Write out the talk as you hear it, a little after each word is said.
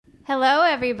Hello,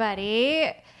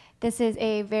 everybody. This is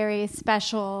a very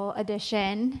special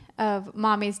edition of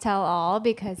Mommy's Tell All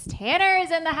because Tanner is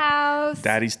in the house.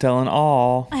 Daddy's telling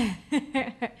all. We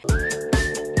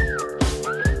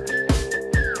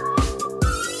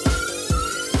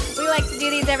like to do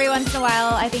these every once in a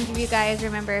while. I think if you guys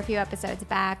remember a few episodes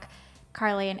back,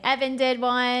 Carly and Evan did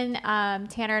one.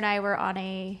 Tanner and I were on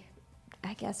a,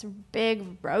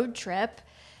 big road trip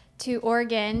to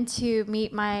Oregon to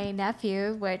meet my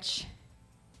nephew, which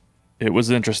It was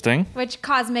interesting.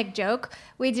 cosmic joke.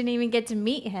 We didn't even get to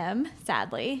meet him,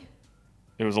 sadly.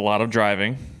 It was a lot of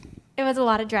driving It was a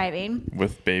lot of driving.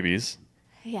 with babies,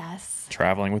 Yes.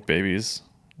 traveling with babies.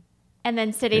 And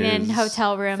then sitting in Is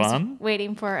hotel rooms fun.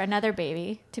 waiting for another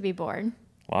baby to be born.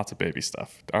 Lots of baby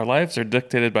stuff. Our lives are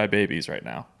dictated by babies right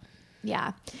now.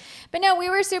 Yeah. But no, we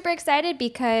were super excited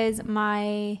because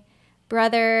my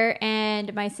brother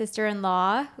and my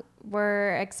sister-in-law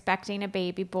were expecting a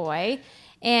baby boy.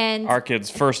 And Our kid's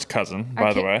first cousin,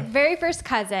 by the way. very first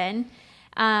cousin.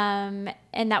 And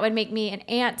that would make me an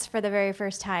aunt for the very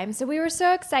first time. So we were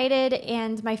so excited,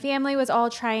 and my family was all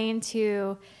trying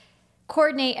to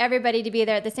coordinate everybody to be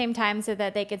there at the same time so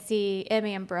that they could see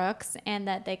Emmy and Brooks and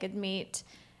that they could meet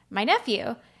my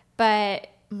nephew. But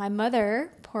my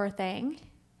mother, poor thing.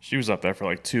 She was up there for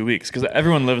like 2 weeks because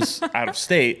everyone lives out of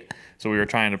state. So we were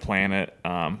trying to plan it.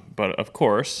 But of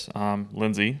course,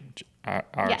 Lindsay, our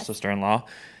Yes. sister-in-law,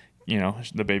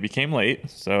 the baby came late.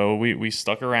 So we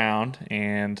stuck around,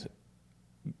 and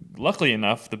luckily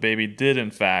enough, the baby did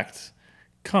in fact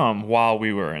come while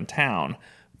we were in town.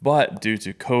 But due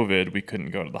to COVID, we couldn't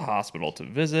go to the hospital to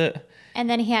visit. And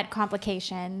then he had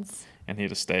complications. And he had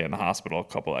to stay in the hospital a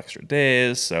couple extra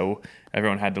days. So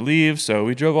everyone had to leave. So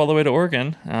we drove all the way to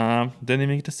Oregon. Didn't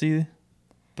even get to see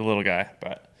the little guy,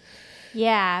 but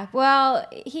Yeah, well,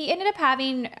 he ended up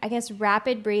having,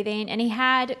 rapid breathing, and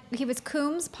he was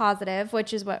Coombs positive,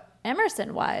 which is what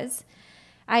Emerson was.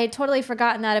 I had totally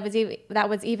forgotten that that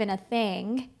was even a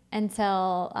thing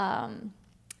until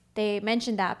they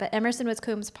mentioned that. But Emerson was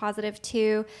Coombs positive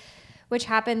too, which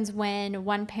happens when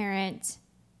one parent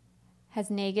has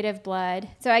negative blood.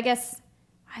 So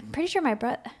I'm pretty sure my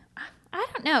brother. I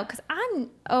don't know, because I'm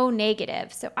O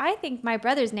negative. So I think my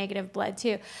brother's negative blood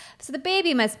too. So the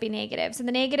baby must be negative. So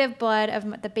the negative blood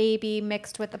of the baby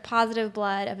mixed with the positive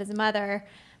blood of his mother.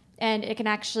 And it can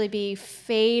actually be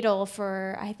fatal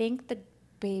for, I think, the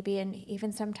baby and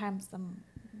even sometimes the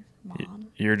mom.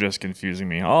 You're just confusing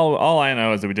me. All I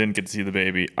know is that we didn't get to see the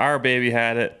baby. Our baby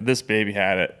had it. This baby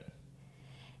had it.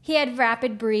 He had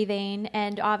rapid breathing.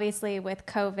 And obviously with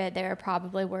COVID, they were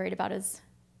probably worried about his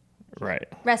Right.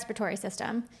 respiratory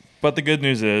system. But the good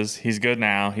news is he's good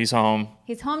now. He's home.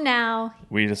 He's home now.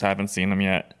 We just haven't seen him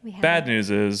yet. We haven't. Bad news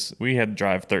is we had to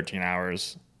drive 13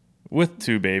 hours with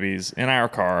two babies in our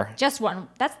car. Just one.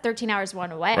 That's 13 hours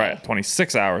one way. Right.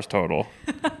 26 hours total.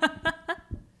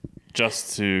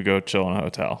 Just to go chill in a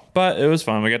hotel. But it was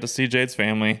fun. We got to see Jade's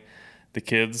family. The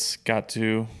kids got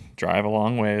to drive a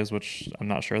long ways, which I'm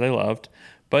not sure they loved.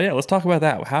 But yeah, let's talk about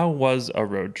that. How was a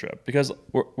road trip? Because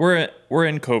we're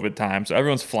in COVID time, so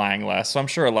everyone's flying less. So I'm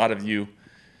sure a lot of you,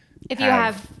 If you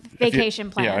have vacation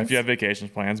plans. Yeah, if you have vacation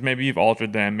plans, maybe you've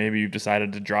altered them. Maybe you've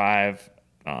decided to drive.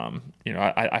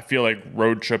 I feel like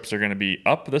road trips are going to be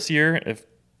up this year if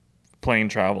plane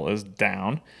travel is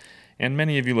down. And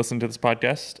many of you listen to this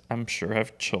podcast, I'm sure,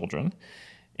 have children.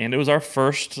 And it was our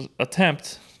first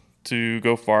attempt to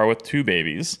go far with two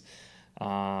babies.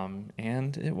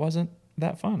 And it wasn't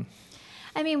that fun.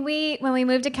 I mean, when we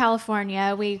moved to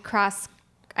California, we crossed,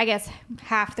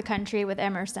 half the country with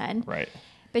Emerson. Right.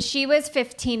 But she was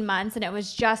 15 months, and it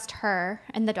was just her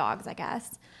and the dogs, I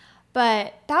guess.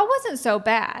 But that wasn't so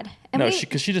bad. And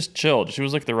because she just chilled. She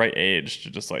was like the right age to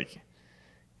just like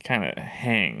kind of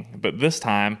hang. But this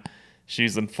time,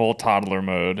 she's in full toddler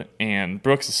mode, and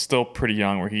Brooks is still pretty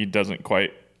young where he doesn't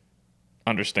quite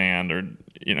understand, or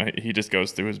he just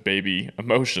goes through his baby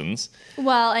emotions.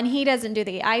 Well, and he doesn't do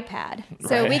the iPad.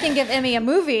 So Right. we can give Emmy a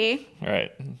movie,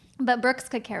 Right. but Brooks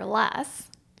could care less.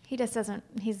 He just doesn't,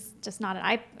 he's just not an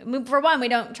iPad. For one, we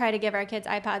don't try to give our kids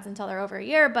iPads until they're over a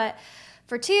year, but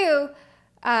for two,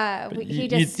 You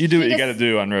do what you got to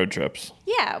do on road trips.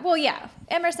 Yeah, well, yeah.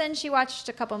 Emerson, she watched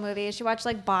a couple movies. She watched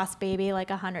like Boss Baby like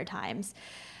 100 times.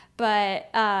 But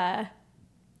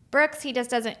Brooks, he's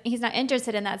not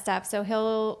interested in that stuff. So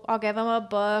I'll give him a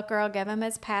book, or I'll give him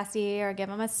his passy, or give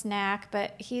him a snack.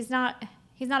 But he's not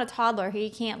a toddler. He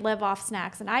can't live off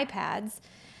snacks and iPads.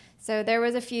 So there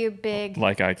was a few big,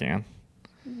 Like I can.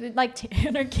 like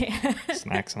Tanner can.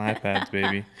 Snacks and iPads,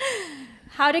 baby.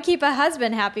 How to keep a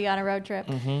husband happy on a road trip.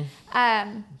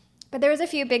 Mm-hmm. But there was a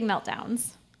few big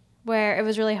meltdowns. where it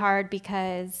was really hard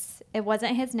because it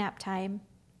wasn't his nap time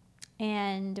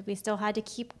and we still had to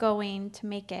keep going to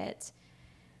make it.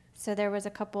 So there was a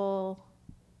couple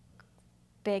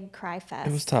big cry fests.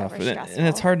 It was tough.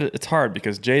 And it's hard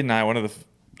because Jade and I, one of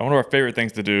our favorite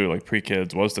things to do, like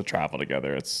pre-kids, was to travel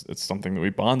together. It's something that we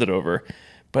bonded over.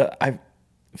 But I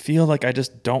feel like I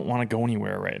just don't want to go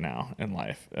anywhere right now in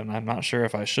life. And I'm not sure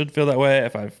if I should feel that way,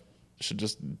 if I should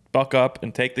just buck up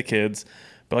and take the kids.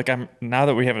 But like now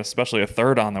that we have especially a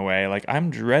third on the way, like I'm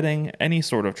dreading any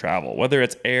sort of travel, whether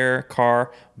it's air,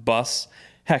 car, bus,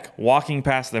 heck, walking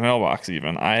past the mailbox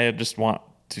even. I just want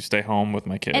to stay home with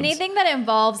my kids. Anything that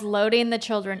involves loading the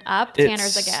children up,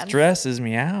 Tanner's against. It stresses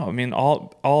me out. I mean,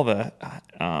 all the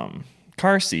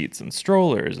car seats and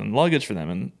strollers and luggage for them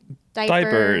and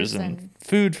diapers and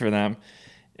food for them.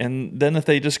 And then if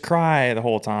they just cry the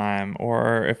whole time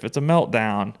or if it's a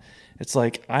meltdown, it's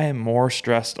like I am more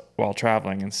stressed while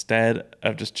traveling instead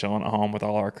of just chilling at home with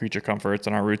all our creature comforts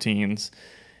and our routines.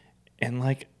 And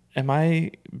like, am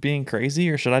I being crazy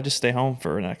or should I just stay home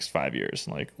for the next 5 years?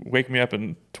 Like, wake me up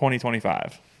in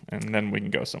 2025 and then we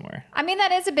can go somewhere. I mean,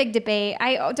 that is a big debate.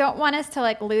 I don't want us to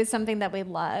like lose something that we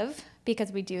love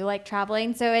because we do like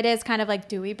traveling. So it is kind of like,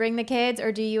 do we bring the kids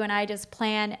or do you and I just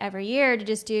plan every year to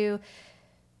just do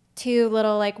 2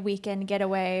 little like weekend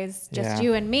getaways, just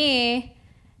you and me?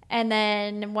 And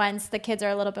then once the kids are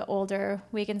a little bit older,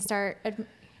 we can start.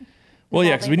 Well,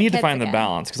 yeah, because we need to find the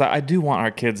balance. Because I do want our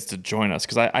kids to join us.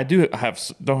 Because I do have,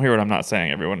 don't hear what I'm not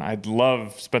saying, everyone. I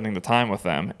love spending the time with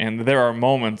them. And there are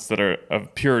moments that are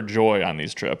of pure joy on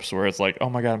these trips where it's like, oh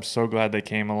my God, I'm so glad they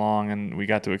came along and we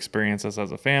got to experience this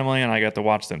as a family and I got to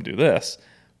watch them do this.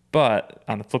 But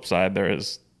on the flip side, there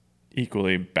is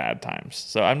equally bad times.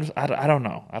 So I don't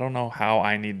know. I don't know how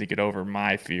I need to get over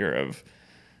my fear of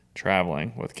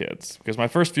traveling with kids because my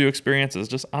first few experiences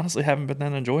just honestly haven't been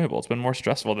that enjoyable. It's been more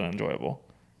stressful than enjoyable.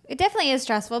 It definitely is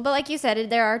stressful, but like you said,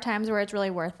 there are times where it's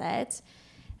really worth it.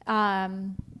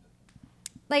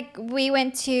 Like we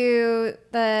went to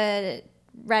the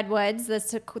redwoods,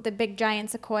 the big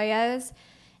giant sequoias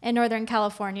in Northern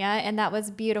California, and that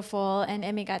was beautiful. And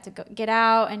Emmy got to get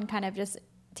out and kind of just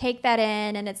take that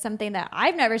in, and it's something that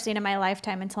I've never seen in my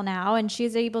lifetime until now, and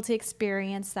she's able to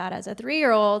experience that as a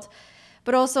 3-year-old.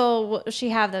 But also, she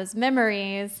have those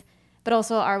memories. But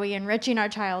also, are we enriching our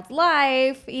child's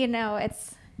life? You know,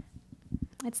 it's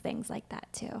things like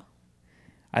that too.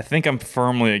 I think I'm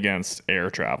firmly against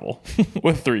air travel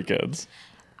with 3 kids.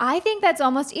 I think that's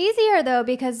almost easier though,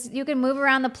 because you can move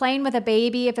around the plane with a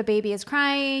baby. If a baby is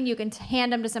crying, you can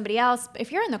hand them to somebody else.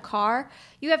 If you're in the car,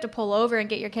 you have to pull over and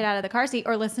get your kid out of the car seat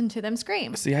or listen to them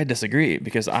scream. See, I disagree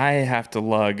because I have to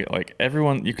lug like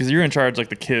everyone, because you're in charge like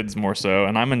the kids more so,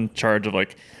 and I'm in charge of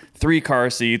like 3 car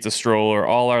seats, a stroller,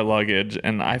 all our luggage,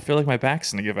 and I feel like my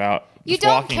back's gonna give out. You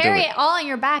don't carry it all on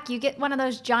your back. You get one of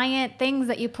those giant things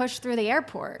that you push through the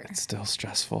airport. It's still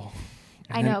stressful.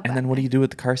 I know. And then what do you do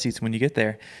with the car seats when you get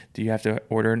there? Do you have to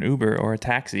order an Uber or a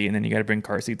taxi, and then you got to bring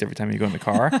car seats every time you go in the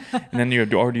car? And then do you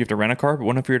have to rent a car? But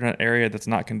what if you're in an area that's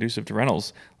not conducive to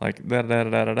rentals? Like da da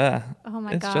da da da. Oh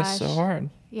my gosh. It's just so hard.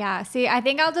 Yeah. See, I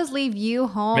think I'll just leave you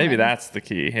home. Maybe that's the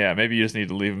key. Yeah. Maybe you just need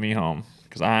to leave me home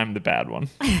because I'm the bad one.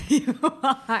 You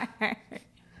are.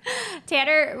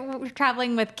 Tanner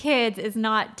traveling with kids is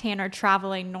not Tanner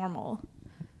traveling normal.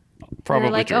 Probably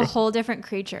You're like true. a whole different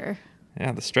creature.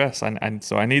 Yeah, the stress.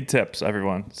 So I need tips,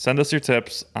 everyone. Send us your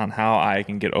tips on how I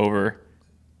can get over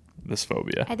this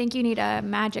phobia. I think you need a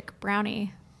magic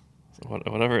brownie. So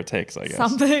whatever it takes, I guess.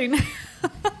 Something.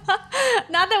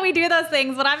 Not that we do those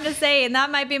things, but I'm just saying that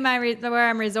might be where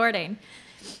I'm resorting.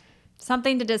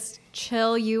 Something to just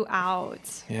chill you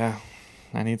out. Yeah,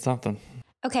 I need something.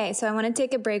 Okay, so I want to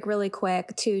take a break really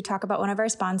quick to talk about one of our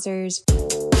sponsors.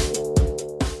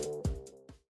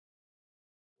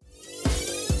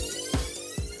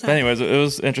 But anyways, it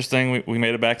was interesting. We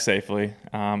made it back safely.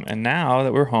 And now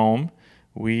that we're home,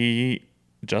 we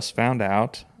just found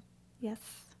out Yes.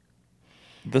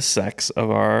 the sex of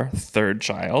our 3rd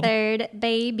child. 3rd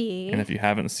baby. And if you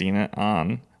haven't seen it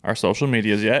on our social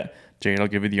medias yet, Jade will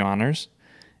give you the honors.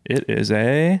 It is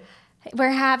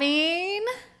We're having,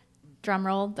 drum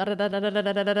roll,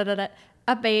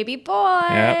 a baby boy.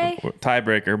 Yeah,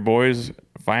 tiebreaker. Boys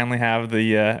finally have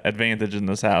the advantage in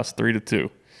this house,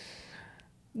 3-2.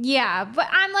 Yeah, but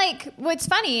I'm like, what's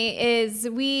funny is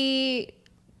we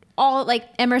all, like,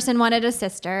 Emerson wanted a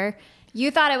sister.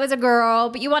 You thought it was a girl,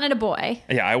 but you wanted a boy.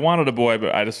 Yeah, I wanted a boy,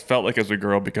 but I just felt like it was a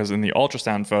girl because in the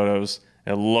ultrasound photos,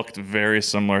 it looked very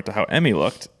similar to how Emmy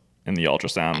looked in the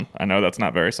ultrasound. I know that's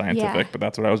not very scientific, Yeah. but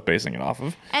that's what I was basing it off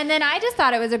of. And then I just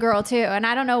thought it was a girl too, and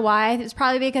I don't know why. It's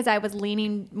probably because I was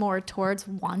leaning more towards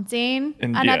wanting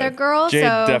And another girl. Jade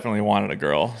so definitely wanted a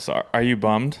girl. So are you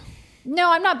bummed?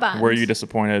 no, I'm not bummed. Were you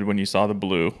disappointed when you saw the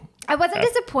blue? I wasn't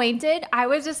disappointed. I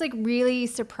was just like really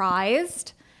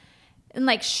surprised and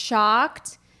like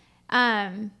shocked.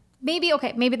 Maybe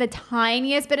the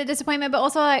tiniest bit of disappointment, but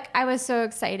also like I was so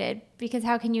excited because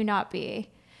how can you not be?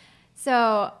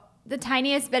 So the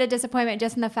tiniest bit of disappointment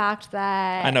just in the fact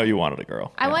that I know you wanted a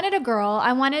girl. I wanted a girl.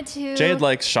 I wanted to. Jade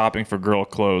likes shopping for girl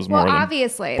clothes more than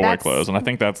obviously, boy that's- clothes, and I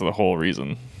think that's the whole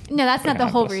reason. No, that's not the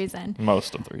behind whole this. reason.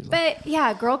 Most of the reason. But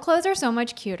yeah, girl clothes are so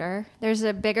much cuter. There's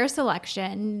a bigger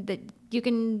selection that you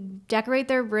can decorate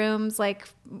their rooms. Like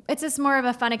it's just more of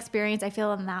a fun experience, I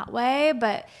feel, in that way.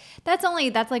 But that's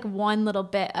like one little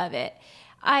bit of it.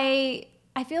 I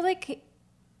feel like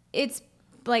it's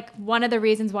like one of the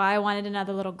reasons why I wanted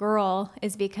another little girl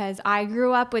is because I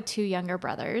grew up with two younger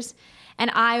brothers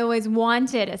and I always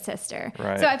wanted a sister.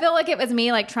 Right. So I feel like it was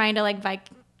me like trying to like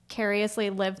vicariously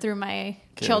live through my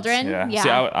Kids, children. Yeah. See,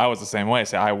 I was the same way.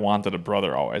 See, I wanted a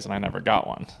brother always, and I never got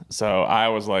one. So I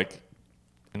was like,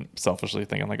 selfishly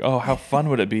thinking like, oh, how fun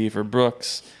would it be for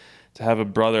Brooks to have a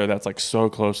brother that's like so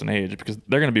close in age, because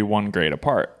they're going to be one grade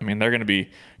apart. I mean, they're going to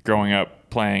be growing up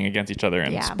playing against each other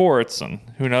in sports, and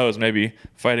who knows, maybe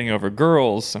fighting over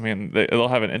girls. I mean, they'll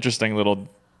have an interesting little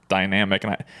dynamic,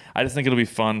 and I just think it'll be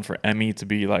fun for Emmy to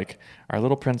be like our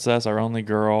little princess, our only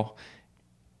girl,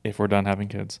 if we're done having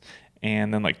kids.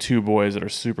 And then like two boys that are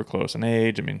super close in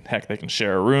age. I mean, heck, they can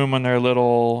share a room when they're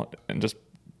little and just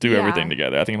do everything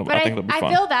together. I think it'll be fun.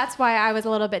 I feel that's why I was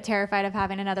a little bit terrified of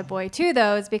having another boy too,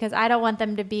 though, is because I don't want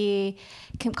them to be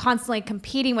constantly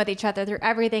competing with each other through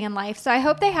everything in life. So I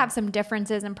hope they have some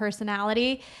differences in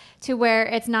personality to where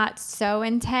it's not so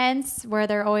intense, where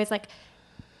they're always like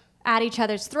at each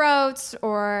other's throats,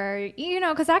 or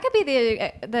because that could be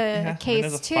the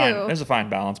case too. There's a fine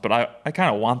balance, but I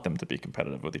kind of want them to be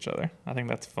competitive with each other. I think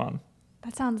that's fun.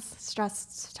 That sounds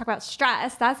stress. Talk about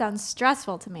stress. That sounds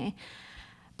stressful to me.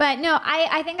 But no,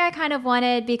 I think I kind of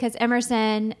wanted, because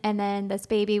Emerson and then this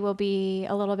baby will be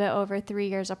a little bit over 3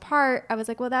 years apart. I was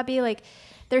like, well, that'd be like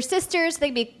they're sisters.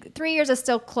 They'd be 3 years is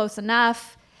still close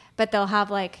enough, but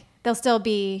they'll still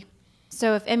be.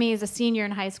 So if Emmy is a senior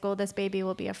in high school, this baby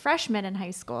will be a freshman in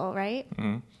high school, right?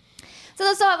 Mm-hmm. So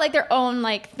they'll still have like their own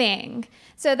like thing.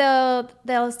 So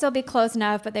they'll still be close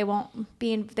enough, but they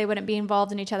wouldn't be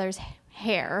involved in each other's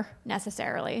hair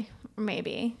necessarily.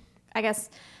 Maybe, I guess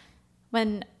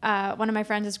when one of my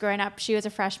friends was growing up, she was a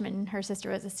freshman, her sister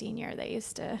was a senior. They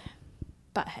used to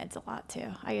butt heads a lot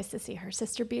too. I used to see her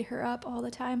sister beat her up all the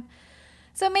time.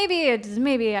 So maybe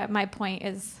my point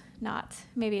is not.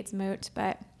 Maybe it's moot,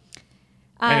 but.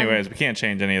 Anyways, we can't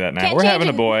change any of that now. We're having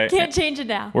a boy. Can't change it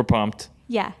now. We're pumped.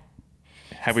 Yeah.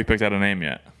 Have we picked out a name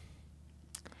yet?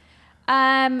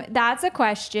 That's a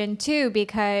question too,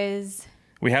 because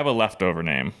we have a leftover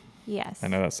name. Yes. I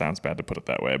know that sounds bad to put it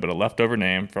that way, but a leftover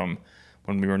name from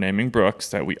when we were naming Brooks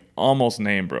that we almost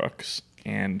named Brooks,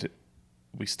 and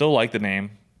we still like the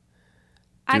name.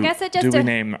 I guess it just do we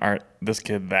name this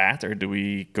kid that, or do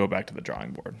we go back to the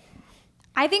drawing board?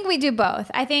 I think we do both.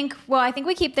 I think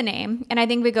we keep the name, and I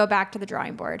think we go back to the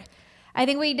drawing board. I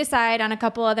think we decide on a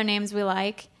couple other names we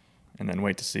like. And then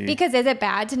wait to see. Because is it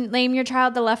bad to name your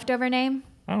child the leftover name?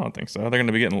 I don't think so. They're going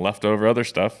to be getting leftover other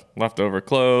stuff. Leftover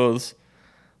clothes,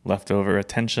 leftover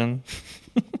attention.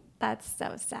 That's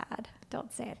so sad.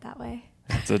 Don't say it that way.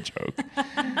 It's a joke.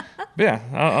 But yeah,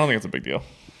 I don't think it's a big deal.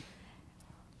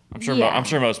 I'm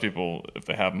sure most people, if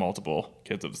they have multiple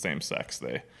kids of the same sex,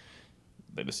 they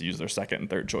just use their second and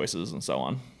third choices and so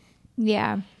on.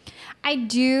 Yeah. I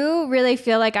do really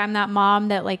feel like I'm that mom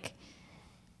that like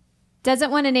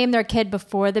doesn't want to name their kid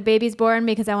before the baby's born,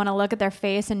 because I want to look at their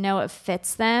face and know it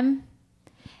fits them.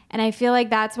 And I feel like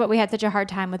that's what we had such a hard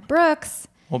time with Brooks.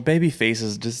 Well, baby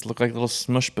faces just look like little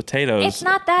smushed potatoes. It's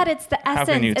not that. It's the essence.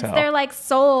 How can you tell? It's their like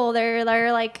soul.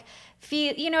 They're like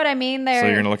feel. You know what I mean? So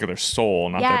you're gonna look at their soul,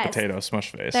 not their potato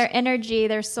smush face. Their energy,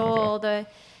 their soul, okay.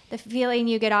 The feeling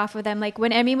you get off of them. Like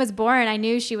when Emmy was born, I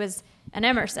knew she was an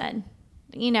Emerson.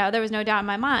 There was no doubt in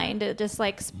my mind. It just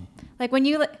like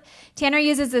when Tanner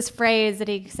uses this phrase that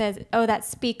he says, "Oh, that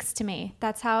speaks to me."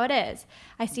 That's how it is.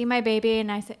 I see my baby and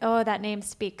I say, "Oh, that name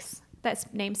speaks.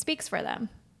 That name speaks for them."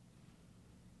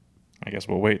 I guess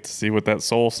we'll wait to see what that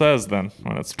soul says then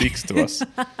when it speaks to us.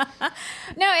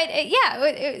 No,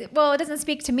 it doesn't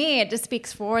speak to me. It just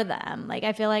speaks for them. Like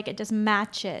I feel like it just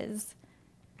matches.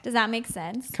 Does that make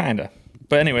sense? Kinda.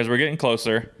 But anyways, we're getting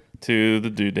closer to the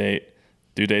due date.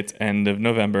 Due date's end of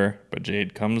November, but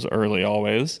Jade comes early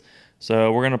always.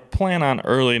 So we're going to plan on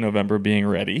early November being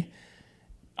ready.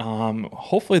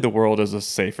 Hopefully the world is a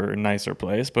safer, nicer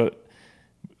place, but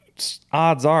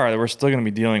odds are that we're still going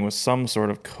to be dealing with some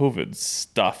sort of COVID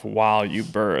stuff while you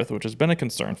birth, which has been a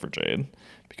concern for Jade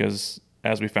because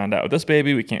as we found out with this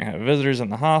baby, we can't have visitors in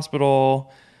the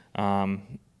hospital. The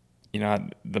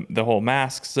whole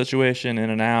mask situation,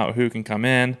 in and out, who can come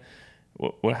in.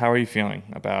 How are you feeling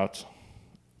about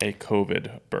a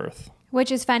COVID birth? Which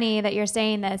is funny that you're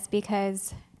saying this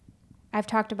because I've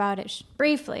talked about it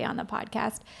briefly on the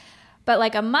podcast. But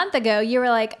like a month ago, you were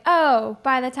like, oh,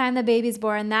 by the time the baby's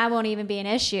born, that won't even be an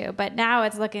issue. But now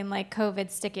it's looking like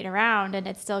COVID's sticking around and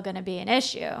it's still going to be an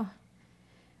issue.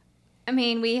 I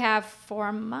mean, we have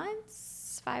 4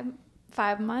 months,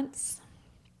 five months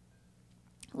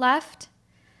left.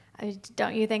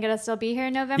 Don't you think it'll still be here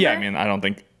in November?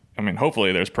 Yeah,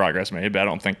 hopefully there's progress made, but I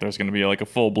don't think there's going to be like a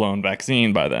full-blown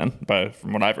vaccine by then,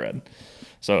 from what I've read.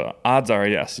 So odds are,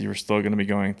 yes, you're still going to be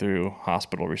going through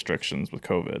hospital restrictions with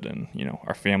COVID, and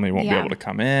our family won't be able to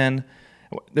come in.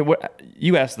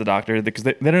 You asked the doctor because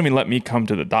they don't even let me come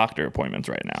to the doctor appointments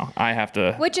right now. I have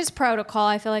to, which is protocol.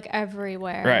 I feel like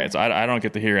everywhere. Right. So I don't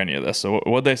get to hear any of this. So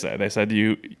what'd they say? They said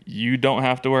you don't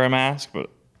have to wear a mask, but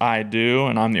I do,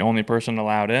 and I'm the only person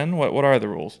allowed in. What are the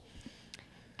rules?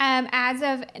 As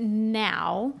of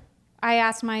now, I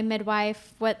asked my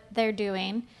midwife what they're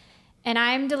doing, and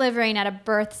I'm delivering at a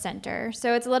birth center.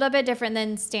 So it's a little bit different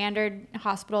than standard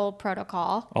hospital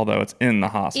protocol. Although it's in the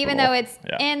hospital. Even though it's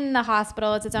in the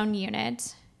hospital, it's its own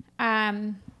unit.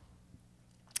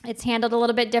 It's handled a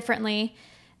little bit differently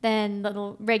than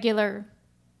the regular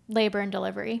labor and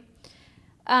delivery.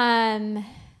 But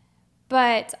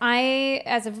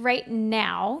as of right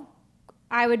now,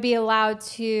 I would be allowed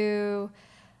to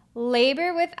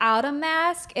labor without a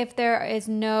mask if there is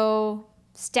no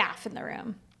staff in the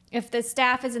room. If the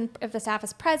staff is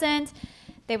present,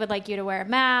 they would like you to wear a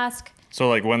mask. So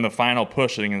like when the final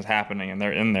pushing is happening and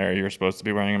they're in there, you're supposed to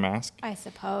be wearing a mask? I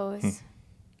suppose.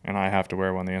 And I have to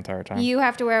wear one the entire time? You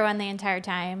have to wear one the entire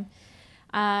time.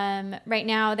 Right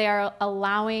now they are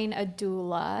allowing a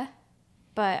doula,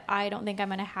 but I don't think I'm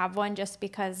going to have one just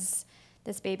because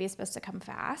this baby is supposed to come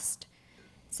fast.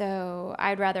 So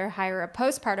I'd rather hire a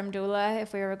postpartum doula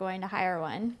if we were going to hire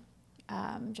one,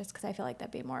 just because I feel like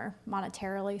that'd be more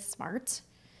monetarily smart.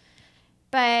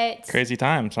 But crazy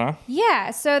times, huh?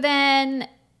 Yeah. So then,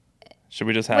 should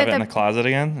we just have it in the closet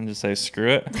again and just say screw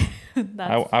it?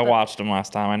 I watched them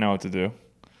last time. I know what to do.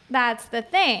 That's the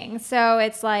thing. So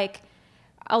it's like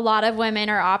a lot of women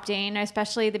are opting,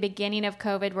 especially the beginning of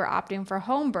COVID, were opting for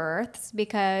home births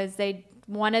because they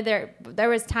wanted there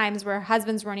was times where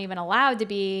husbands weren't even allowed to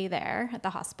be there at the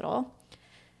hospital.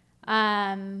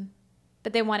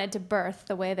 But they wanted to birth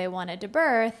the way they wanted to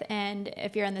birth. And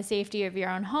if you're in the safety of your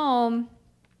own home,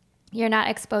 you're not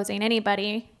exposing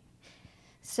anybody.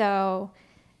 So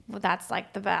that's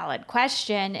like the valid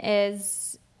question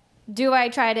is, do I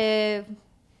try to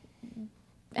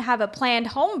have a planned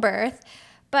home birth,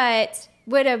 but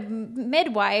would a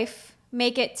midwife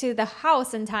make it to the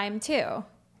house in time too?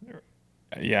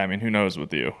 Yeah, I mean, who knows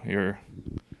with you? You're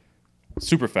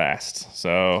super fast.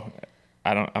 So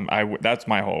that's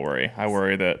my whole worry. I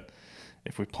worry that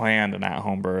if we planned an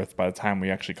at-home birth, by the time we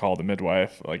actually call the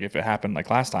midwife, like if it happened like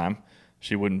last time,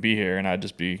 she wouldn't be here and I'd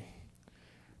just be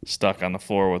stuck on the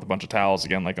floor with a bunch of towels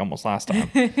again, like almost last time.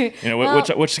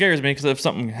 Which scares me because if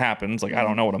something happens, like I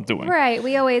don't know what I'm doing. Right.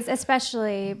 We always,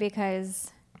 especially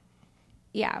because,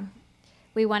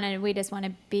 we just want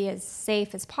to be as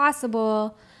safe as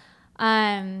possible.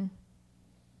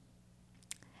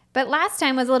 But last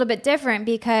time was a little bit different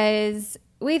because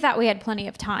we thought we had plenty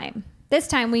of time. This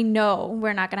time we know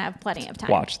we're not going to have plenty of time.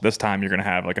 Watch, this time you're going to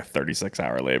have like a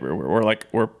 36-hour labor.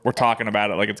 We're talking about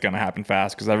it like it's going to happen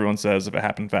fast because everyone says if it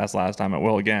happened fast last time, it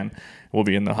will again. We'll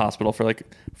be in the hospital for like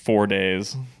 4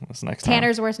 days this next time.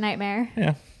 Tanner's worst nightmare.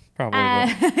 Yeah, probably.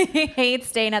 He hates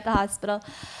staying at the hospital.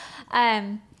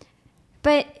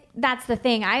 But that's the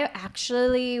thing. I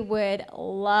actually would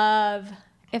love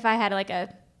if I had like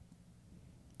a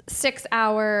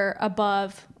 6-hour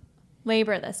above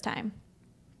labor this time.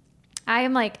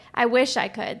 I wish I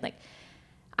could. Like,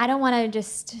 I don't want to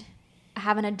just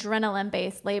have an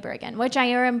adrenaline-based labor again, which I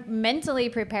am mentally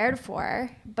prepared for,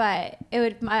 but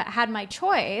had my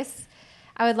choice,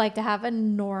 I would like to have a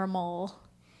normal,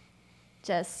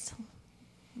 just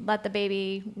let the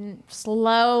baby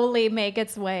slowly make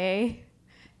its way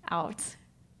out.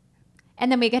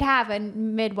 And then we could have a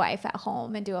midwife at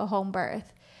home and do a home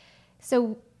birth.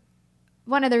 So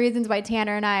one of the reasons why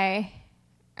Tanner and I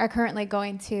are currently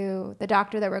going to the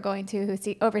doctor that we're going to who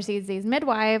oversees these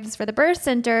midwives for the birth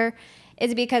center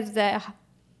is because the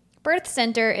birth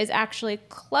center is actually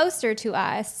closer to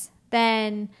us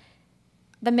than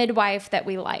the midwife that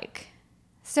we like.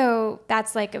 So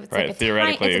that's like, it's Right. like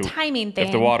Theoretically, it's a timing thing.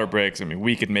 If the water breaks, I mean,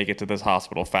 we could make it to this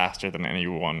hospital faster than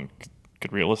anyone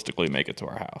could realistically make it to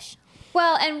our house.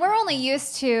 Well, and we're only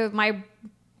used to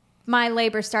my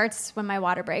labor starts when my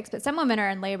water breaks, but some women are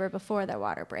in labor before their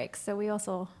water breaks. So we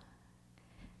also,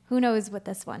 who knows what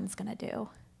this one's going to do.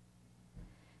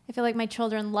 I feel like my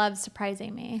children love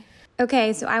surprising me.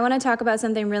 Okay, so I want to talk about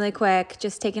something really quick,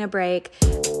 just taking a break.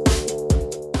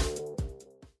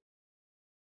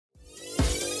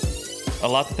 A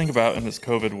lot to think about in this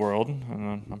COVID world.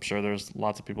 I'm sure there's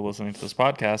lots of people listening to this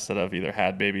podcast that have either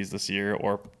had babies this year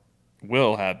or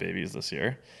will have babies this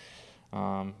year.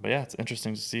 But yeah, it's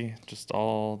interesting to see just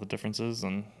all the differences,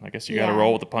 and I guess you got to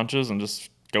roll with the punches and just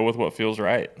go with what feels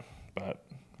right. But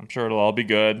I'm sure it'll all be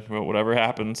good. Whatever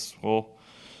happens, we'll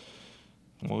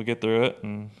get through it,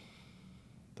 and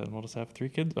then we'll just have 3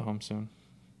 kids at home soon.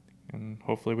 And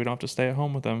hopefully we don't have to stay at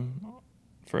home with them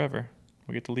forever.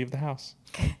 We get to leave the house.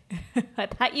 I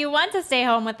thought you want to stay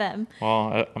home with them.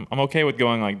 Well, I'm okay with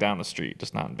going like down the street,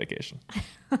 just not on vacation.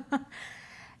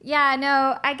 Yeah,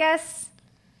 no, I guess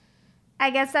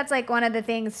that's like one of the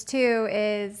things too,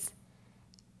 is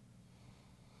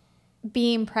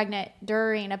being pregnant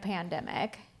during a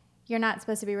pandemic. You're not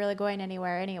supposed to be really going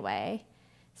anywhere anyway.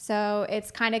 So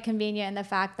it's kind of convenient in the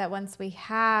fact that once we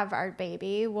have our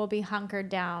baby, we'll be hunkered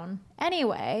down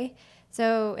anyway.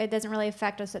 So it doesn't really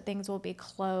affect us that things will be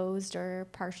closed or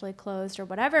partially closed or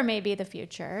whatever may be the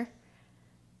future.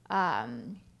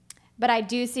 But I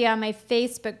do see on my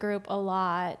Facebook group a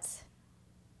lot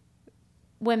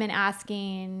women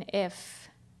asking if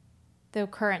the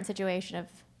current situation of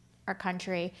our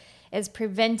country is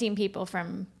preventing people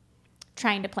from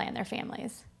trying to plan their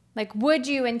families. Like, would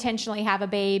you intentionally have a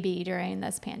baby during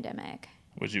this pandemic?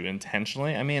 Would you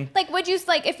intentionally? I mean, like, would you,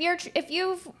 like, if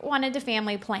you've wanted to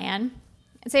family plan,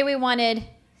 say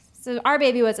so our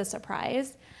baby was a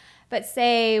surprise, but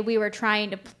say we were trying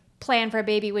to plan for a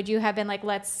baby, would you have been like,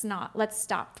 let's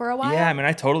stop for a while? Yeah, I mean,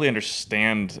 I totally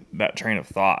understand that train of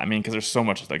thought. I mean, because there's so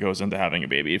much that goes into having a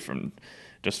baby, from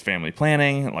just family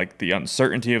planning, like the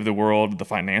uncertainty of the world, the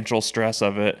financial stress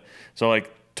of it. So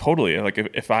like, totally, like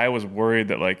if I was worried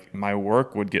that like my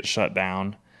work would get shut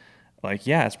down, like,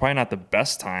 yeah, it's probably not the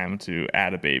best time to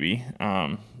add a baby,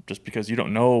 just because you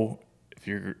don't know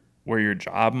where your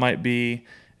job might be,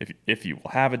 if you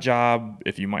will have a job,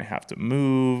 if you might have to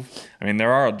move. I mean,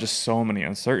 there are just so many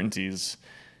uncertainties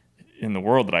in the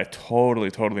world that I totally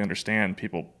understand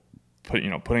people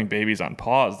putting babies on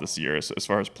pause this year as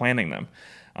far as planning them.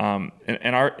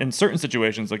 In certain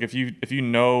situations, like if you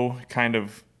know kind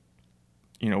of,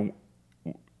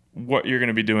 what you're going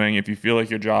to be doing, if you feel like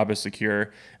your job is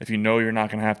secure, if you know you're not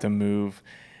going to have to move,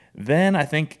 then I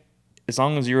think as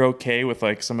long as you're okay with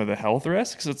like some of the health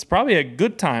risks, it's probably a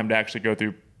good time to actually go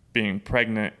through being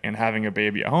pregnant and having a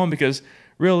baby at home, because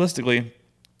realistically,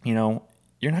 you're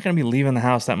not going to be leaving the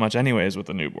house that much anyways with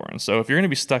a newborn. So if you're going to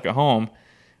be stuck at home,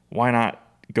 why not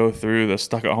go through the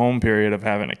stuck at home period of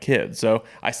having a kid? So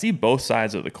I see both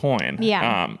sides of the coin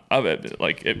of it.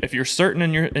 Like if you're certain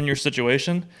in your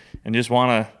situation and just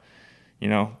want to,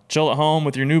 chill at home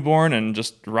with your newborn and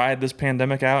just ride this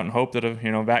pandemic out and hope that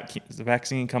the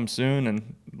vaccine comes soon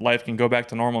and life can go back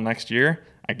to normal next year,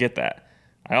 I get that.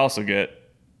 I also get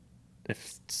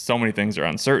if so many things are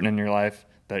uncertain in your life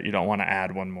that you don't want to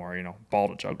add one more, ball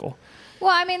to juggle. Well,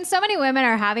 I mean, so many women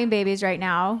are having babies right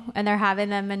now, and they're having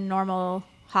them in normal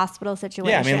hospital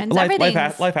situations. Yeah, I mean,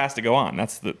 life has to go on.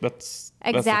 That's exactly.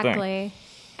 That's the thing.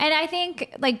 And I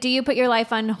think, like, do you put your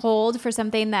life on hold for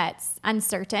something that's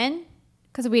uncertain?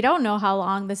 Because we don't know how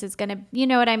long this is going to, you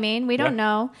know what I mean? We don't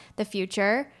know the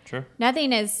future. Sure.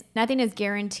 Nothing is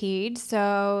guaranteed.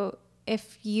 So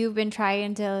if you've been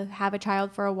trying to have a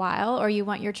child for a while, or you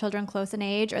want your children close in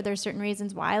age, or there's certain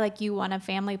reasons why, like you want a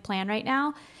family plan right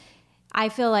now, I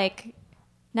feel like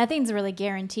nothing's really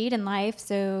guaranteed in life.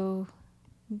 So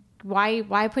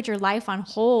why put your life on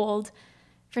hold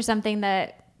for something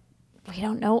that we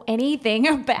don't know anything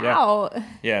about?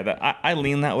 Yeah, I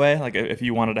lean that way. Like if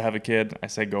you wanted to have a kid, I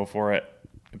say go for it,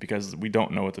 because we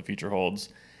don't know what the future holds.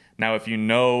 Now, if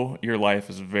your life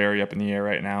is very up in the air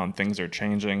right now and things are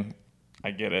changing, I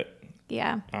get it.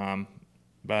 Yeah.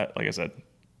 But like I said,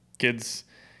 kids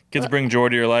bring joy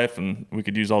to your life, and we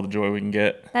could use all the joy we can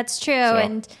get. That's true. So.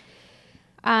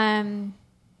 And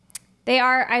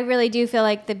I really do feel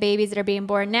like the babies that are being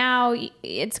born now,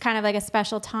 it's kind of like a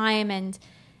special time, and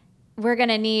we're going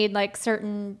to need like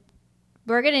the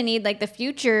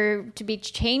future to be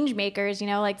change makers,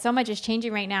 like so much is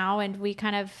changing right now, and we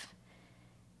kind of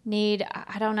need,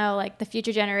 I don't know, like the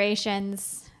future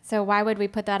generations. So why would we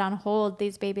put that on hold?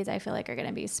 These babies, I feel like, are going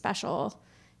to be special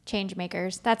change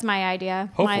makers. That's my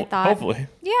idea. My thought. Hopefully.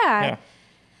 Yeah.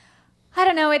 I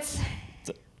don't know. It's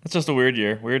just a weird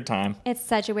year, weird time. It's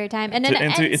such a weird time. And then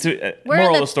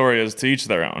moral of the story is to each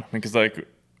their own, because like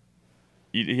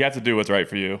you have to do what's right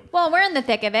for you. Well, we're in the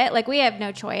thick of it. Like we have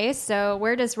no choice. So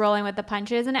we're just rolling with the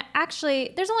punches. And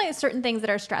actually, there's only certain things that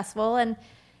are stressful. And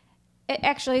it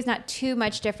actually is not too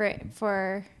much different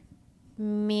for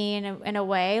me in a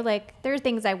way. Like there are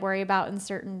things I worry about in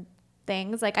certain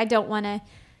things. Like I don't want to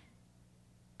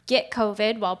get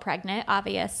COVID while pregnant,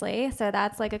 obviously. So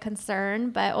that's like a concern.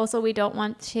 But also we don't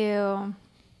want to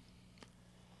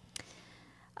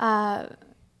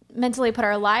mentally put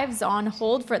our lives on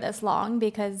hold for this long,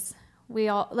 because we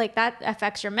all like that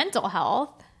affects your mental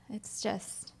health. It's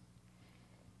just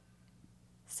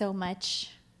so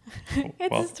much.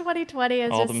 It's 2020.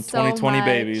 It's all just them so 2020 much.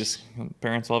 babies.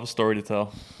 Parents will have a story to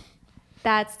tell.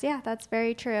 That's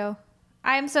very true.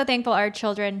 I'm so thankful our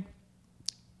children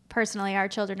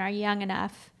are young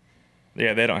enough.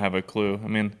 Yeah, they don't have a clue. I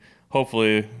mean,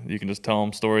 hopefully you can just tell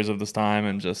them stories of this time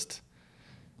and just,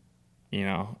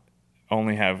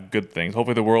 only have good things.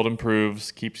 Hopefully the world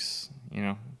improves, keeps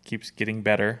getting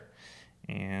better,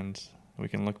 and we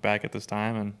can look back at this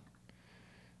time and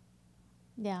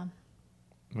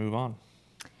move on.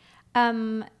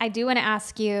 I do want to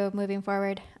ask you, moving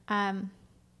forward,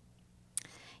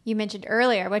 you mentioned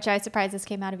earlier, which I was surprised this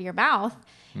came out of your mouth,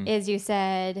 is you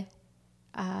said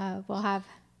Emmy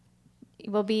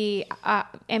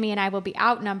and I will be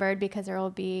outnumbered because there will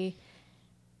be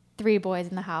 3 boys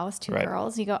in the house, 2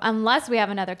 girls. You go, unless we have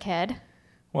another kid.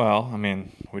 Well, I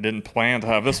mean, we didn't plan to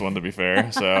have this one, to be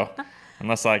fair. So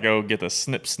unless I go get the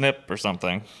snip or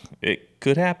something, it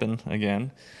could happen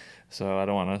again. So I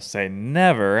don't want to say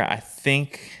never. I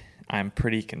think I'm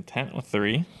pretty content with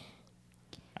 3.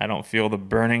 I don't feel the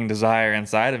burning desire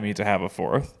inside of me to have a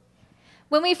 4th.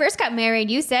 When we first got married,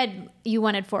 you said you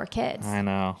wanted 4 kids. I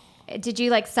know. Did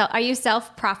you are you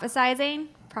self-prophesizing?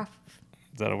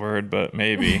 Is that a word? But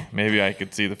maybe I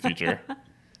could see the future.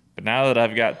 But now that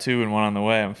I've got 2 and 1 on the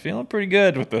way, I'm feeling pretty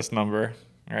good with this number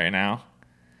right now.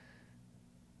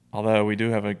 Although we do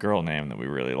have a girl name that we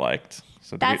really liked.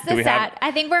 So that's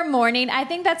I think we're mourning. I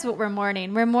think that's what we're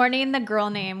mourning. We're mourning the girl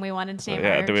name we wanted to name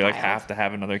our do we child. have to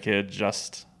have another kid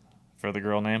just for the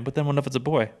girl name? But then what if it's a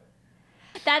boy?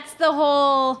 That's the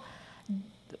whole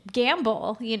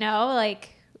gamble, like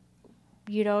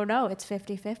you don't know. It's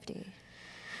 50-50.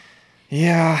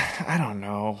 Yeah, I don't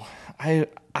know.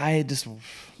 I just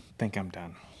think I'm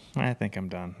done.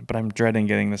 But I'm dreading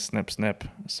getting the snip.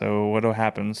 So what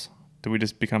happens? Do we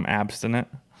just become abstinent?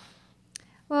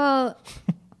 Well,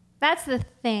 that's the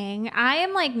thing. I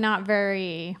am not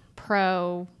very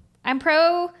pro. I'm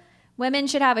pro women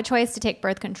should have a choice to take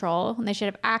birth control and they should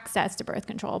have access to birth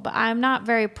control. But I'm not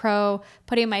very pro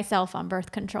putting myself on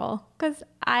birth control because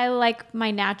I like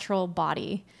my natural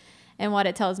body and what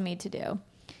it tells me to do.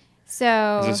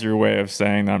 So is this your way of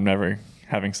saying that I'm never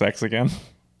having sex again?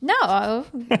 No,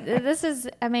 this is,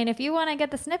 if you want to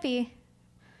get the snippy.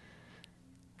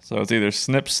 So it's either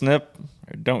snip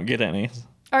or don't get any.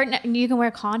 Or no, you can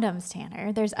wear condoms,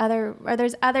 Tanner. There's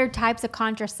other types of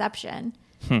contraception.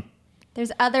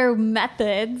 There's other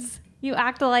methods. You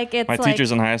act like it's my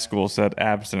teachers in high school said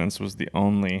abstinence was the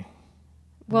only.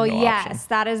 Well, yes, option.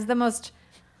 That is the most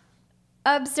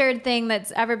absurd thing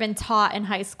that's ever been taught in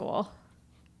high school.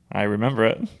 I remember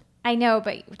it. I know,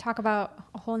 but we talk about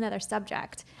a whole nother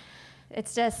subject.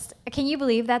 It's just, can you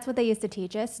believe that's what they used to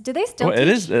teach us? Do they still teach? It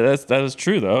is. That is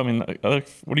true, though.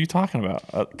 What are you talking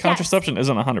about? Contraception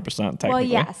isn't 100% technically. Well,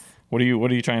 yes. What are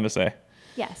you trying to say?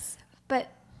 Yes, but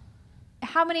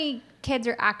how many kids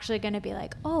are actually going to be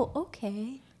like, oh,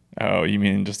 okay. Oh, you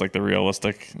mean just like the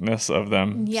realisticness of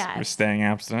them staying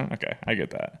abstinent? Okay, I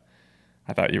get that.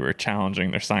 I thought you were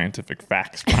challenging their scientific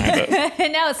facts behind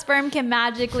it. No, sperm can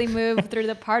magically move through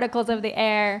the particles of the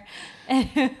air.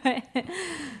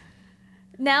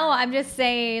 No, I'm just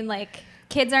saying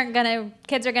kids are gonna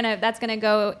that's gonna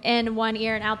go in one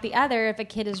ear and out the other if a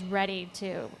kid is ready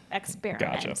to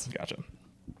experiment. Gotcha.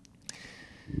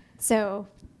 So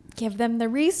give them the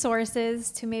resources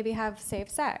to maybe have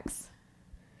safe sex.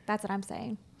 That's what I'm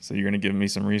saying. So you're gonna give me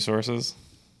some resources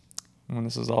when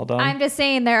this is all done? I'm just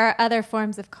saying there are other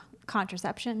forms of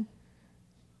contraception.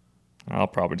 I'll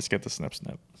probably just get the snip.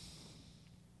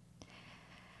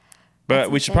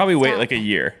 But we should probably wait a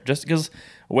year, just because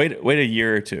wait a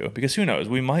year or two, because who knows?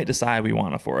 We might decide we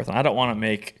want a 4th, and I don't want to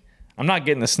make I'm not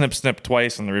getting the snip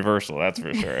twice in the reversal. That's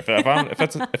for sure.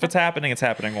 If it's happening, it's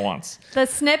happening once. The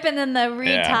snip and then the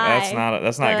retie. Yeah,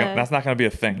 that's not going to be a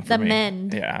thing for me. The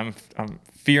mend. Yeah, I'm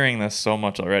fearing this so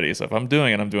much already. So if I'm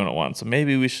doing it, I'm doing it once. So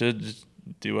maybe we should just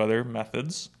do other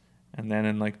methods, and then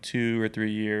in like 2 or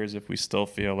 3 years, if we still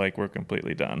feel like we're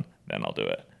completely done, then I'll do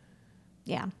it.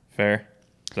 Yeah. Fair?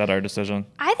 Is that our decision?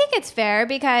 I think it's fair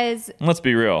because... And let's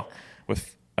be real.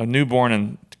 With a newborn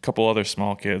and a couple other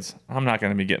small kids, I'm not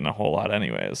going to be getting a whole lot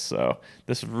anyways. So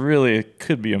this really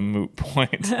could be a moot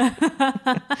point.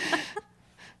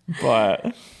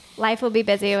 But... life will be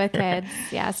busy with kids.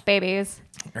 Yes, babies.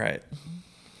 Right.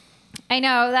 I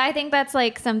know. I think that's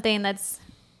like something that's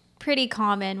pretty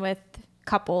common with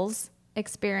couples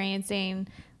experiencing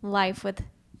life with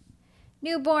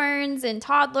newborns and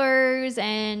toddlers,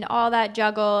 and all that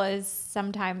juggle is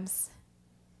sometimes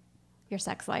your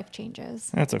sex life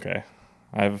changes. That's okay.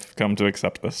 I've come to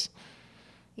accept this.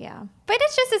 Yeah. But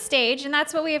it's just a stage, and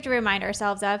that's what we have to remind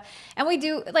ourselves of. And we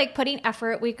do, like, putting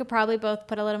effort. We could probably both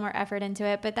put a little more effort into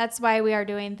it, but that's why we are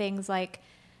doing things like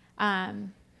Tanner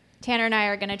and I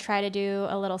are going to try to do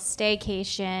a little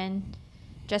staycation,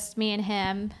 just me and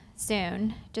him,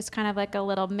 soon. Just kind of like a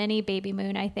little mini baby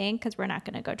moon, I think, because we're not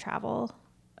going to go travel,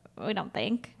 we don't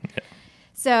think. Okay.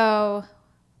 So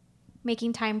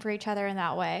making time for each other in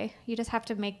that way. You just have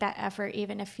to make that effort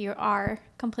even if you are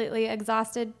completely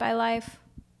exhausted by life.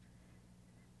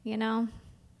 You know?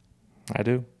 I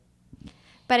do.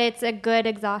 But it's a good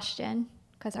exhaustion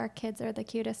because our kids are the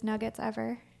cutest nuggets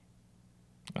ever.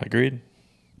 Agreed.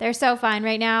 They're so fun.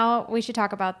 Right now, we should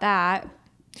talk about that.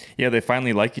 Yeah, they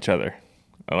finally like each other.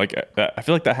 Like, I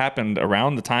feel like that happened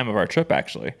around the time of our trip,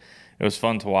 actually. It was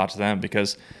fun to watch them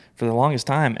because for the longest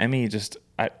time, Emmy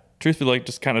truthfully, like,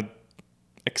 just kind of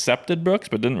accepted Brooks,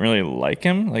 but didn't really like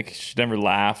him. Like, she never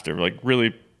laughed or, like,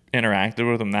 really interacted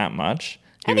with him that much.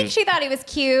 I think she thought he was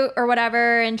cute or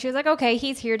whatever, and she was like, okay,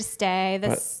 he's here to stay,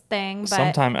 this thing. But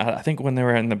sometime, I think when they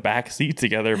were in the back seat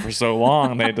together for so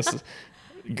long, they just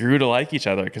grew to like each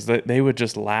other because they would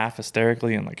just laugh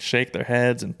hysterically and, like, shake their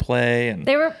heads and play. And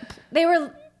they were,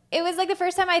 it was, like, the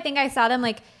first time I think I saw them,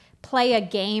 like, play a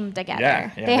game together.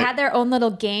 Yeah, they had their own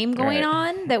little game going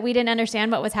on that we didn't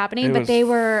understand what was happening, but they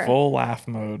were full laugh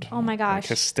mode. Oh my gosh. Like,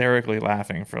 hysterically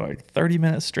laughing for like 30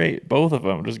 minutes straight, both of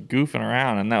them just goofing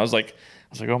around. And that was like, I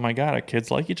was like, oh my God, our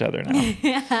kids like each other now.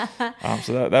 Yeah.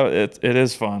 So it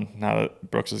is fun now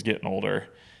that Brooks is getting older,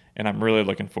 and I'm really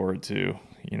looking forward to,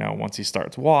 once he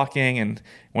starts walking and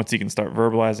once he can start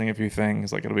verbalizing a few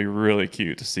things, like, it'll be really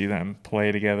cute to see them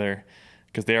play together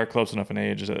because they are close enough in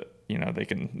age that, they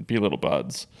can be little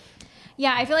buds.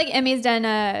 Yeah, I feel like Emmy's done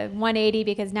a 180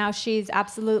 because now she's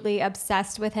absolutely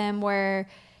obsessed with him, where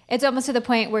it's almost to the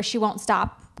point where she won't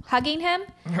stop hugging him.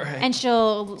 Right. And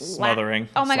she'll smothering.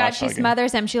 Oh my God, she hugging.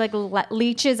 smothers him. She like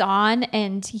leeches on,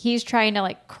 and he's trying to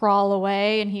like crawl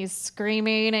away, and he's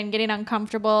screaming and getting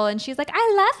uncomfortable. And she's like,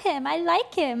 I love him. I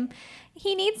like him.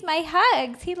 He needs my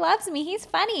hugs. He loves me. He's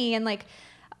funny. And like,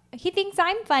 he thinks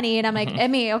I'm funny. And I'm like,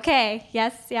 Emmy, okay,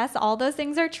 yes, all those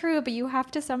things are true, but you have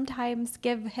to sometimes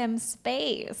give him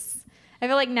space. I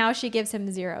feel like now she gives him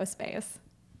zero space.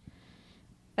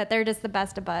 But they're just the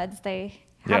best of buds.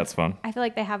 It's fun. I feel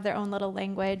like they have their own little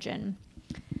language, and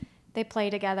they play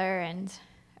together, and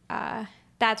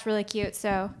that's really cute.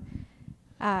 So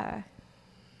that'll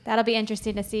be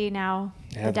interesting to see now,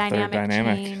 the dynamic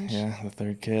change. Yeah, the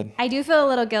third kid. I do feel a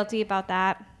little guilty about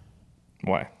that.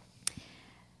 Why?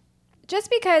 Just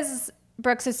because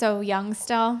Brooks is so young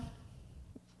still.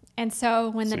 And so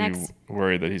when the next... you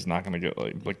worried that he's not going to get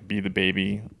like be the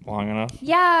baby long enough?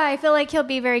 Yeah, I feel like he'll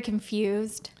be very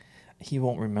confused. He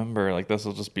won't remember. Like, this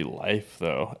will just be life,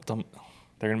 though. They're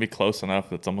going to be close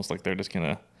enough. It's almost like they're just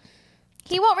going to...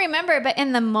 He won't remember, but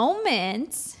in the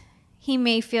moment, he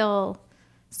may feel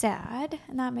sad,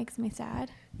 and that makes me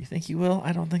sad. You think he will?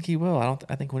 I don't think he will.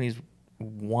 I think when he's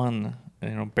one,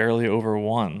 barely over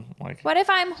one. Like, what if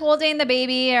I'm holding the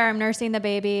baby or I'm nursing the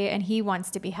baby and he wants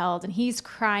to be held and he's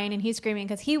crying and he's screaming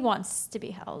because he wants to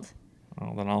be held?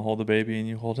 Well, then I'll hold the baby and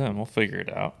you hold him. We'll figure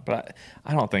it out. But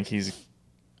I don't think he's...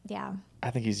 Yeah.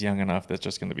 I think he's young enough that's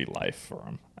just going to be life for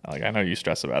him. Like, I know you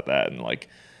stress about that, and like,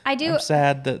 I do. I'm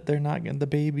sad that they're not getting the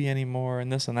baby anymore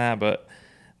and this and that, but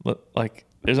like,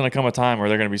 there's going to come a time where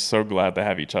they're going to be so glad to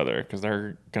have each other because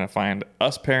they're going to find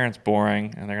us parents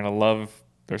boring, and they're going to love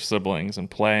their siblings and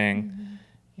playing,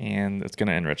 and it's going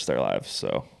to enrich their lives.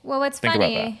 So, well, what's think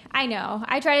funny, about that. I know,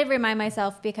 I try to remind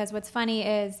myself because what's funny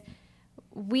is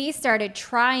we started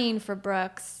trying for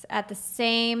Brooks at the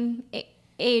same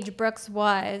age Brooks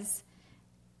was,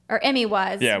 or Emmy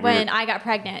was, when I got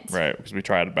pregnant. Right, because we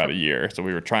tried about a year. So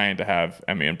we were trying to have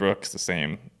Emmy and Brooks the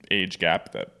same age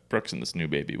gap that Brooks and this new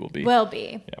baby will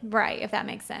be. Right, if that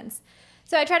makes sense.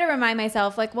 So I try to remind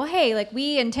myself, like, well, hey, like,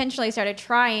 we intentionally started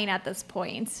trying at this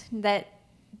point that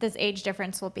this age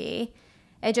difference will be.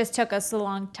 It just took us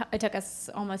it took us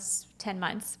almost 10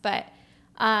 months. But,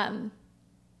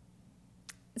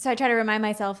 so I try to remind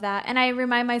myself that. And I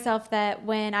remind myself that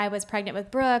when I was pregnant with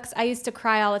Brooks, I used to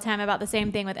cry all the time about the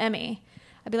same thing with Emmy.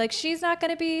 I'd be like, she's not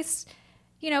going to be,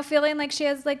 feeling like she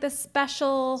has like this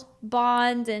special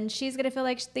bond, and she's going to feel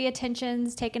like the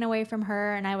attention's taken away from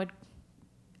her. And I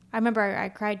remember I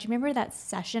cried. Do you remember that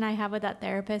session I had with that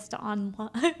therapist on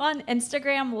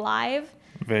Instagram Live?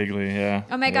 Vaguely, yeah.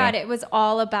 Oh my God, it was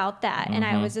all about that. And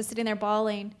I was just sitting there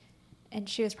bawling, and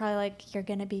she was probably like, you're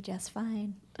going to be just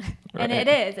fine. Right. And it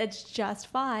is. It's just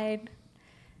fine.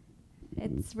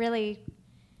 It's really,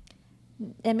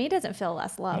 Emmy doesn't feel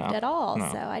less loved at all. No.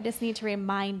 So I just need to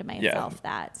remind myself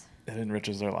that. It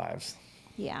enriches their lives.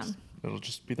 Yeah. It'll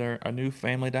just be a new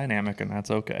family dynamic, and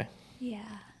that's okay. Yeah.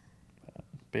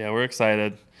 But yeah, we're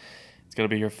excited. It's going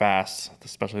to be here fast,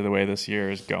 especially the way this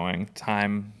year is going.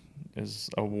 Time is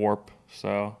a warp.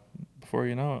 So before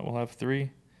you know it, we'll have 3,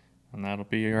 and that'll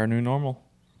be our new normal.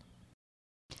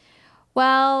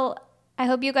 Well, I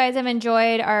hope you guys have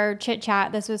enjoyed our chit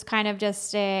chat. This was kind of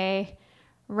just a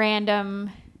random,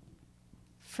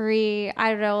 free,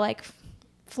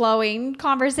 flowing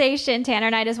conversation. Tanner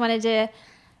and I just wanted to,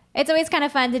 it's always kind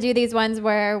of fun to do these ones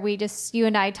where you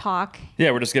and I talk.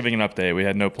 Yeah, we're just giving an update. We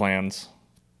had no plans.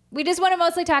 We just want to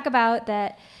mostly talk about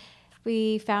that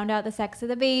we found out the sex of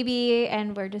the baby,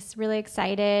 and we're just really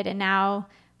excited. And now,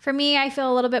 for me, I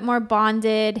feel a little bit more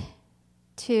bonded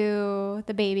to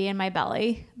the baby in my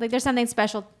belly. Like, there's something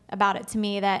special about it to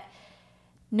me, that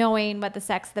knowing what the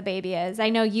sex of the baby is. I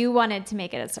know you wanted to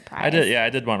make it a surprise. I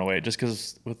did want to wait, just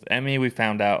because with Emmy, we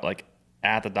found out like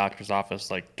at the doctor's office,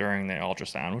 like during the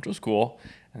ultrasound, which was cool.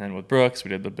 And then with Brooks, we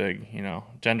did the big,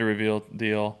 gender reveal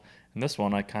deal. And this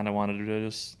one, I kind of wanted to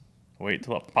just wait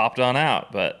till it popped on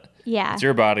out, but yeah, it's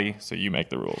your body, so you make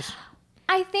the rules.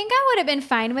 I think I would have been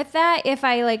fine with that if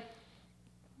I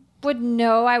would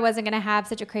know I wasn't going to have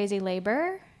such a crazy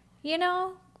labor,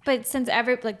 But since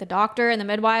the doctor and the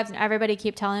midwives and everybody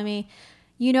keep telling me,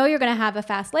 you're going to have a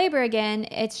fast labor again,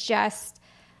 it's just,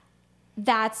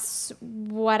 that's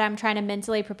what I'm trying to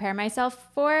mentally prepare myself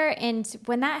for. And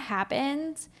when that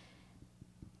happens,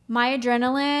 my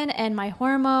adrenaline and my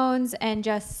hormones and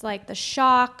just the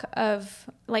shock of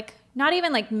not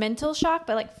even mental shock,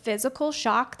 but physical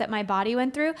shock that my body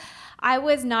went through, I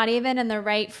was not even in the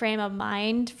right frame of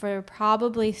mind for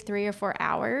probably 3 or 4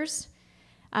 hours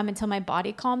until my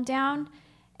body calmed down.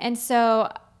 And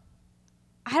so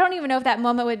I don't even know if that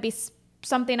moment would be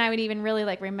something I would even really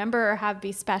remember or have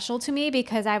be special to me,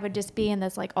 because I would just be in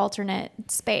this alternate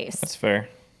space. That's fair.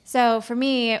 So for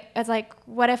me, it's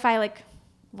what if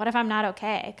I'm not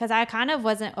okay? Because I kind of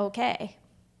wasn't okay.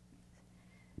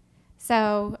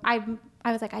 So I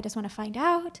was I just want to find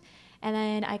out, and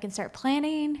then I can start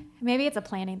planning. Maybe it's a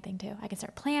planning thing too. I can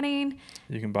start planning.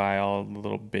 You can buy all the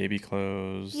little baby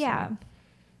clothes. Yeah.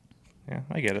 Yeah,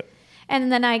 I get it.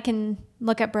 And then I can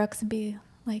look at Brooks and be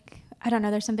I don't know,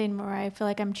 there's something more. I feel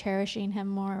like I'm cherishing him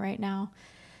more right now.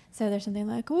 So there's something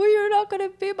oh, you're not going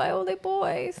to be my only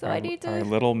boy. So I need to. Our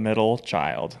little middle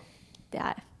child.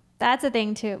 That's a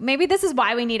thing too. Maybe this is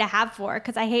why we need to have 4,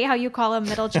 because I hate how you call him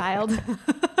middle child.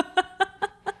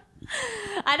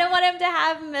 I don't want him to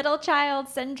have middle child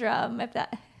syndrome,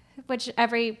 which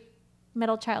every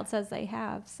middle child says they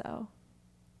have. So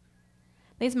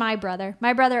at least my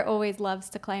brother always loves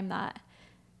to claim that.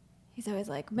 He's always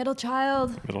middle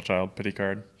child. Middle child pity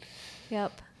card.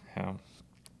 Yep. Yeah.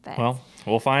 But, well,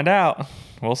 we'll find out.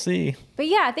 We'll see. But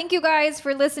yeah, thank you guys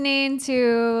for listening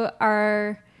to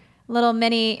our little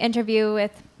mini interview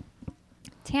with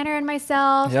Tanner and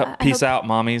myself. Yep. Peace out,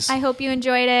 mommies. I hope you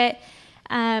enjoyed it.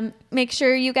 Make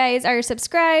sure you guys are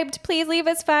subscribed. Please leave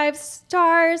us 5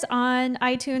 stars on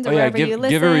iTunes or wherever you listen.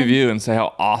 Give a review and say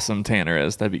how awesome Tanner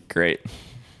is. That'd be great.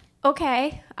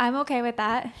 Okay. I'm okay with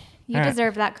that. You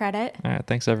deserve that credit. All right.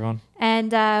 Thanks, everyone.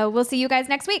 And we'll see you guys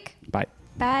next week. Bye.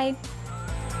 Bye.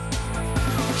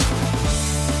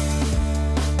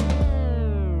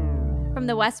 From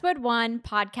the Westwood One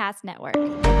Podcast Network.